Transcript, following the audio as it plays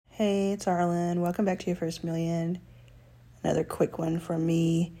Hey, it's Arlen. Welcome back to Your First Million. Another quick one from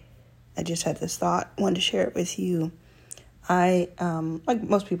me. I just had this thought, wanted to share it with you. Like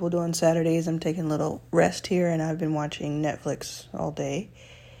most people do on Saturdays, I'm taking a little rest here, and I've been watching Netflix all day.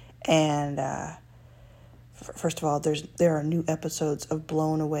 And first of all, there are new episodes of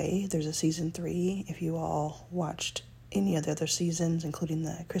Blown Away. There's a season 3. If you all watched any of the other seasons, including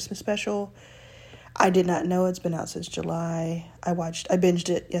the Christmas special, I did not know it's been out since July. I binged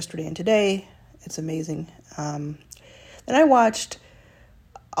it yesterday and today. It's amazing. Then I watched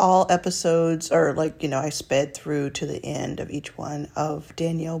all episodes, I sped through to the end of each one of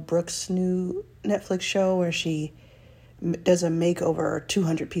Danielle Brooks' new Netflix show where she does a makeover.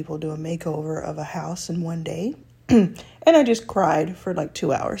 200 people do a makeover of a house in one day. And I just cried for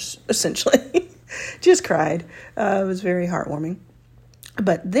 2 hours, essentially. Just cried. It was very heartwarming.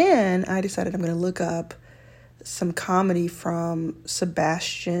 But then I decided I'm going to look up some comedy from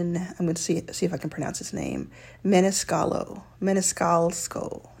Sebastian. I'm going to see if I can pronounce his name. Maniscalco.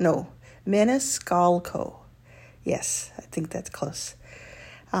 Yes, I think that's close.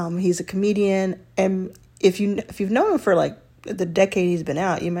 He's a comedian, and if you've known him for the decade he's been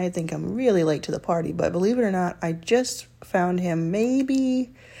out, you might think I'm really late to the party. But believe it or not, I just found him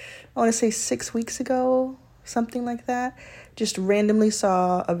maybe, I want to say 6 weeks ago, something like that. Just randomly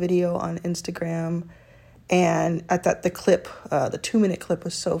saw a video on Instagram, and I thought the 2-minute clip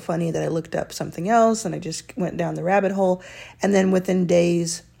was so funny that I looked up something else, and I just went down the rabbit hole. And then within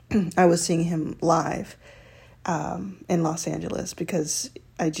days, I was seeing him live in Los Angeles because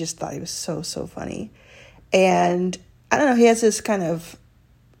I just thought he was so funny. And I don't know, he has this definitely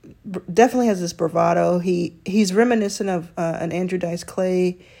has this bravado. He's reminiscent of an Andrew Dice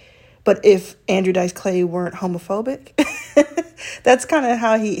Clay. But if Andrew Dice Clay weren't homophobic, that's kind of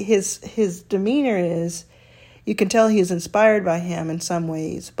how his demeanor is. You can tell he is inspired by him in some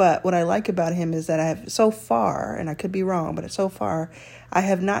ways. But what I like about him is that I have so far, and I could be wrong, but so far, I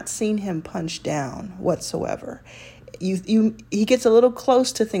have not seen him punch down whatsoever. He gets a little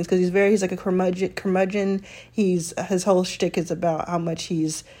close to things because he's like a curmudgeon. His whole shtick is about how much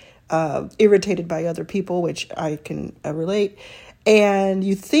he's irritated by other people, which I can relate. And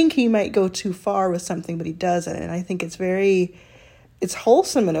you think he might go too far with something, but he doesn't. And I think it's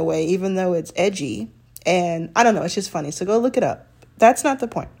wholesome in a way, even though it's edgy. And I don't know, it's just funny. So go look it up. That's not the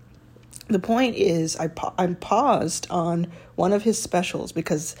point. The point is I'm paused on one of his specials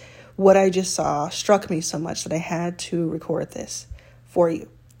because what I just saw struck me so much that I had to record this for you.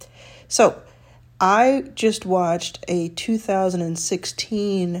 So I just watched a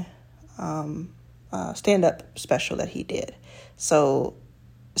 2016 stand-up special that he did. So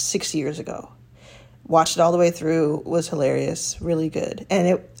 6 years ago. Watched it all the way through. Was hilarious. Really good.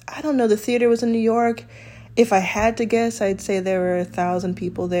 And I don't know, the theater was in New York. If I had to guess, I'd say there were 1,000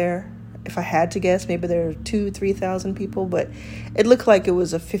 people there. If I had to guess, maybe there were 2,000-3,000 people. But it looked like it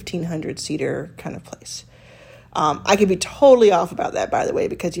was a 1,500-seater kind of place. I could be totally off about that, by the way,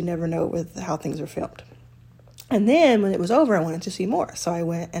 because you never know with how things are filmed. And then when it was over, I wanted to see more. So I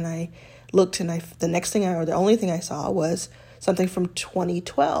went and I looked, and the only thing I saw was something from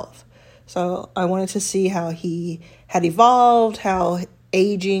 2012. So I wanted to see how he had evolved, how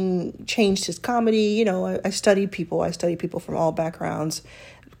aging changed his comedy. I study people. I study people from all backgrounds,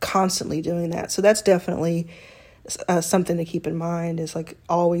 constantly doing that. So that's definitely something to keep in mind, is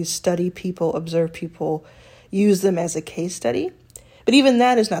always study people, observe people, use them as a case study. But even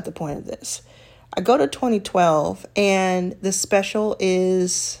that is not the point of this. I go to 2012, and the special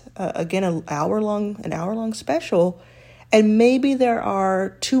is, again, an hour-long special. And maybe there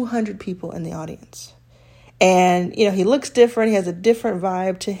are 200 people in the audience. And, he looks different. He has a different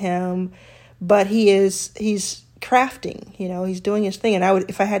vibe to him. But he's crafting, he's doing his thing. And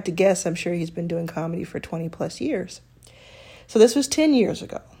if I had to guess, I'm sure he's been doing comedy for 20 plus years. So this was 10 years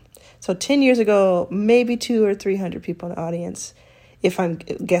ago. So 10 years ago, maybe 200 or 300 people in the audience, if I'm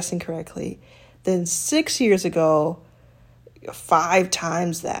guessing correctly. Then 6 years ago, 5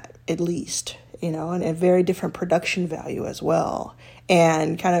 times that at least. And a very different production value as well.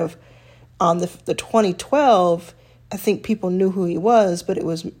 And kind of on the 2012, I think people knew who he was, but it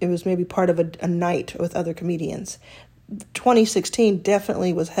was maybe part of a night with other comedians. 2016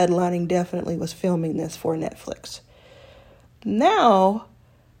 definitely was headlining, definitely was filming this for Netflix. Now,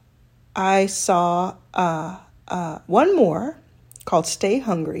 I saw one more called Stay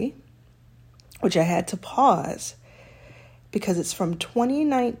Hungry, which I had to pause because it's from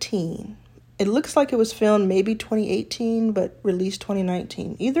 2019. It looks like it was filmed maybe 2018, but released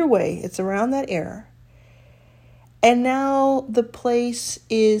 2019. Either way, it's around that era. And now the place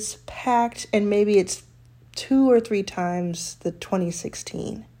is packed, and maybe it's 2 or 3 times the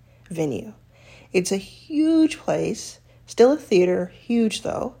 2016. venue. It's a huge place, still a theater, huge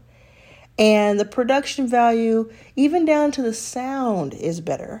though. And the production value, even down to the sound, is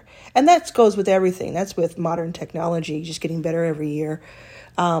better. And that goes with everything. That's with modern technology just getting better every year,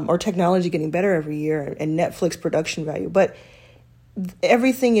 or technology getting better every year, and Netflix production value. But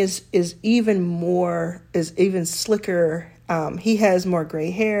everything is even slicker. He has more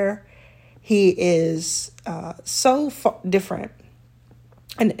gray hair. He is so different.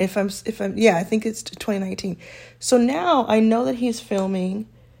 And I think it's 2019. So now I know that he's filming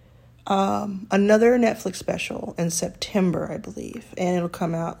another Netflix special in September, I believe, and it'll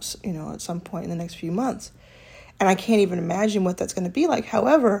come out, at some point in the next few months. And I can't even imagine what that's going to be like.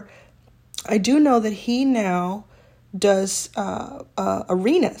 However, I do know that he now does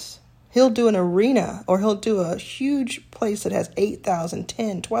arenas. He'll do an arena, or he'll do a huge place that has 8,000,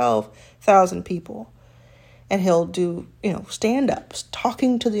 10, 12,000 people. And he'll do, stand-ups,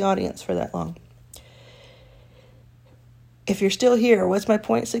 talking to the audience for that long. If you're still here, what's my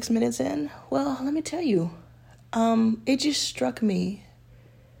point 6 minutes in? Well, let me tell you, it just struck me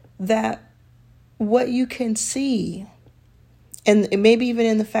that what you can see, and maybe even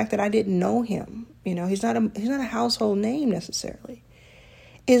in the fact that I didn't know him, he's not a household name necessarily,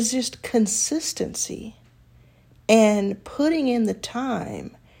 is just consistency and putting in the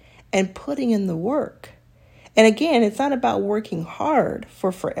time and putting in the work. And again, it's not about working hard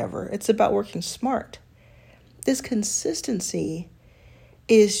for forever. It's about working smart. This consistency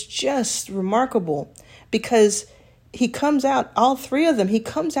is just remarkable because he comes out, all three of them, he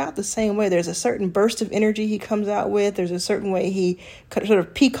comes out the same way. There's a certain burst of energy he comes out with. There's a certain way he sort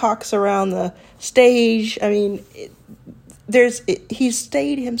of peacocks around the stage. I mean, he's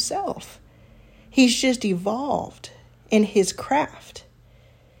stayed himself. He's just evolved in his craft.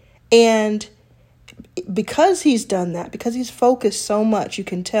 And because he's done that, because he's focused so much, you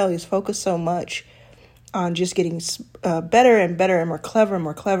can tell he's focused so much on just getting better and better and more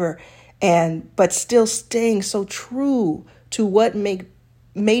clever, but still staying so true to what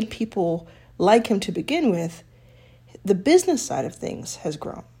made people like him to begin with. The business side of things has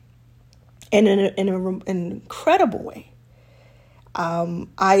grown, and in an incredible way.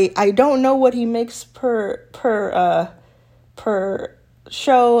 I don't know what he makes per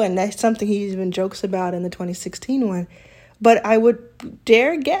show, and that's something he even jokes about in the 2016 one. But I would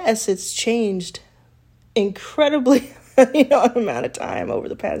dare guess it's changed incredibly, amount of time over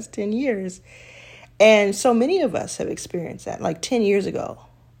the past 10 years. And so many of us have experienced that. Like 10 years ago,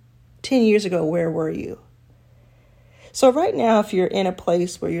 where were you? So right now, if you're in a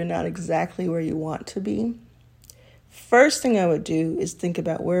place where you're not exactly where you want to be, first thing I would do is think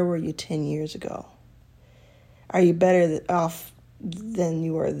about, where were you 10 years ago? Are you better off than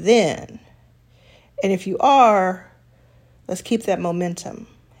you were then? And if you are, let's keep that momentum.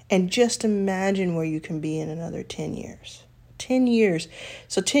 And just imagine where you can be in another 10 years. 10 years.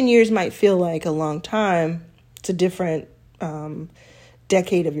 So 10 years might feel like a long time. It's a different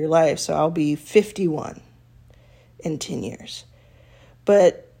decade of your life. So I'll be 51 in 10 years.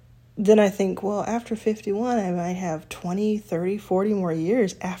 But then I think, well, after 51, I might have 20, 30, 40 more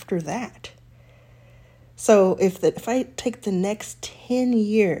years after that. So if I take the next 10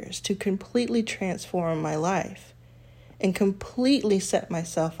 years to completely transform my life, and completely set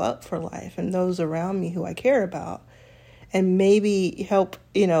myself up for life and those around me who I care about, and maybe help,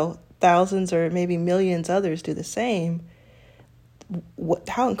 thousands or maybe millions others do the same,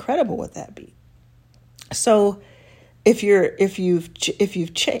 how incredible would that be? So if you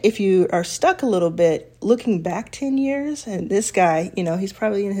are stuck a little bit looking back 10 years, and this guy, he's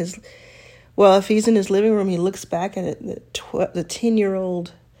probably if he's in his living room, he looks back at the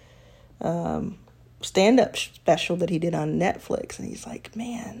 10-year-old stand-up special that he did on Netflix, and he's like,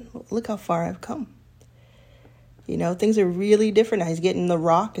 man, look how far I've come. Things are really different now. He's getting The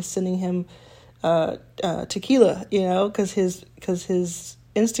Rock is sending him tequila, because his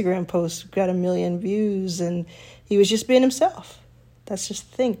Instagram post got 1 million views, and he was just being himself. That's just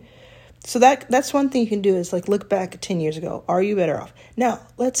the thing. So that's one thing you can do, is like look back at 10 years ago. Are you better off? Now,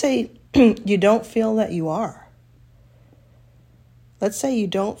 let's say you don't feel that you are. Let's say you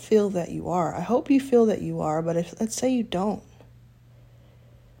don't feel that you are. I hope you feel that you are, but let's say you don't.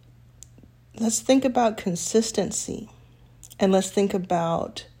 Let's think about consistency, and let's think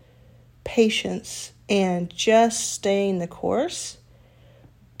about patience and just staying the course,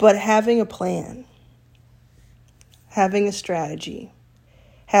 but having a plan, having a strategy,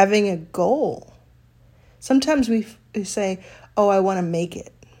 having a goal. Sometimes we say, oh, I want to make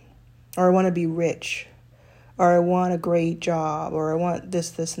it, or I want to be rich, or I want a great job, or I want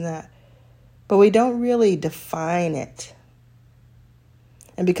this, and that. But we don't really define it.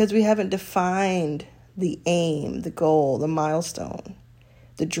 And because we haven't defined the aim, the goal, the milestone,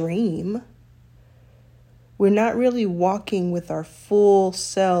 the dream, we're not really walking with our full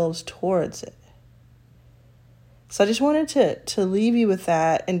selves towards it. So I just wanted to leave you with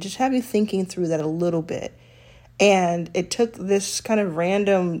that and just have you thinking through that a little bit. And it took this kind of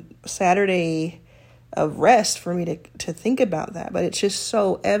random Saturday of rest for me to think about that. But it's just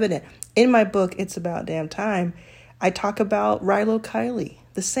so evident. In my book, It's About Damn Time, I talk about Rilo Kiley,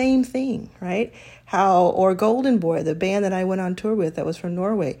 the same thing, right? Or Golden Boy, the band that I went on tour with that was from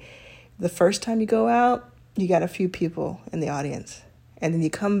Norway. The first time you go out, you got a few people in the audience. And then you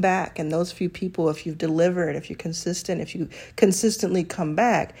come back, and those few people, if you've delivered, if you're consistent, if you consistently come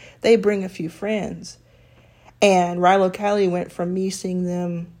back, they bring a few friends. And Rilo Kiley went from me seeing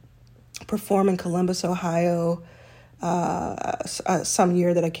them perform in Columbus, Ohio, some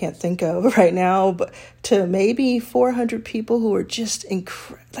year that I can't think of right now, but to maybe 400 people who were just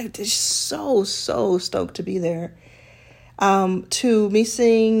they're so stoked to be there. To me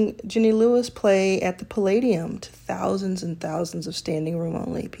seeing Jenny Lewis play at the Palladium to thousands and thousands of standing room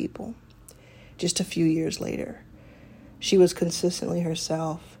only people just a few years later. She was consistently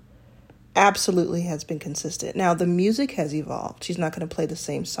herself. Absolutely has been consistent. Now, the music has evolved. She's not going to play the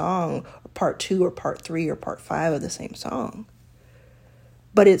same song, or part 2 or part 3 or part 5 of the same song.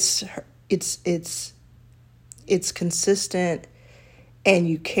 But it's consistent, and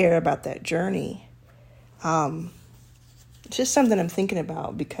you care about that journey. It's just something I'm thinking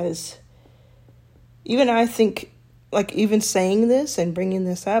about, because even I think, like, even saying this and bringing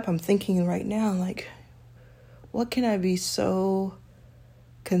this up, I'm thinking right now, like, what can I be so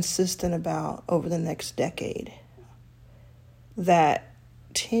consistent about over the next decade that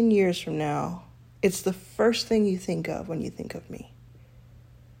 10 years from now, it's the first thing you think of when you think of me?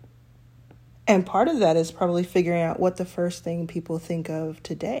 And part of that is probably figuring out what the first thing people think of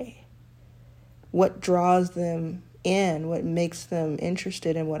today. What draws them in, what makes them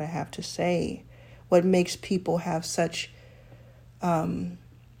interested in what I have to say, what makes people have such an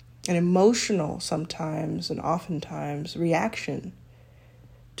emotional sometimes and oftentimes reaction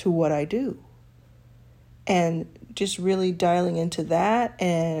to what I do. And just really dialing into that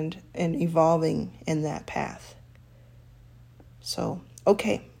and evolving in that path. So,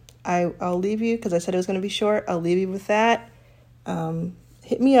 okay, I'll leave you, because I said it was going to be short. I'll leave you with that.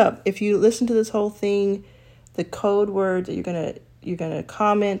 Hit me up if you listen to this whole thing. The code word that you're gonna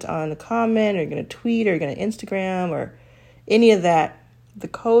comment on a comment, or you're gonna tweet, or you're gonna Instagram, or any of that. The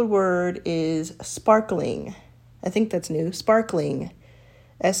code word is sparkling. I think that's new. Sparkling.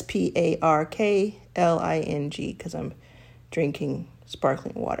 SPARKLING, because I'm drinking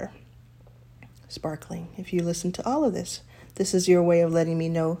sparkling water. Sparkling. If you listen to all of this, this is your way of letting me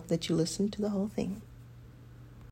know that you listened to the whole thing.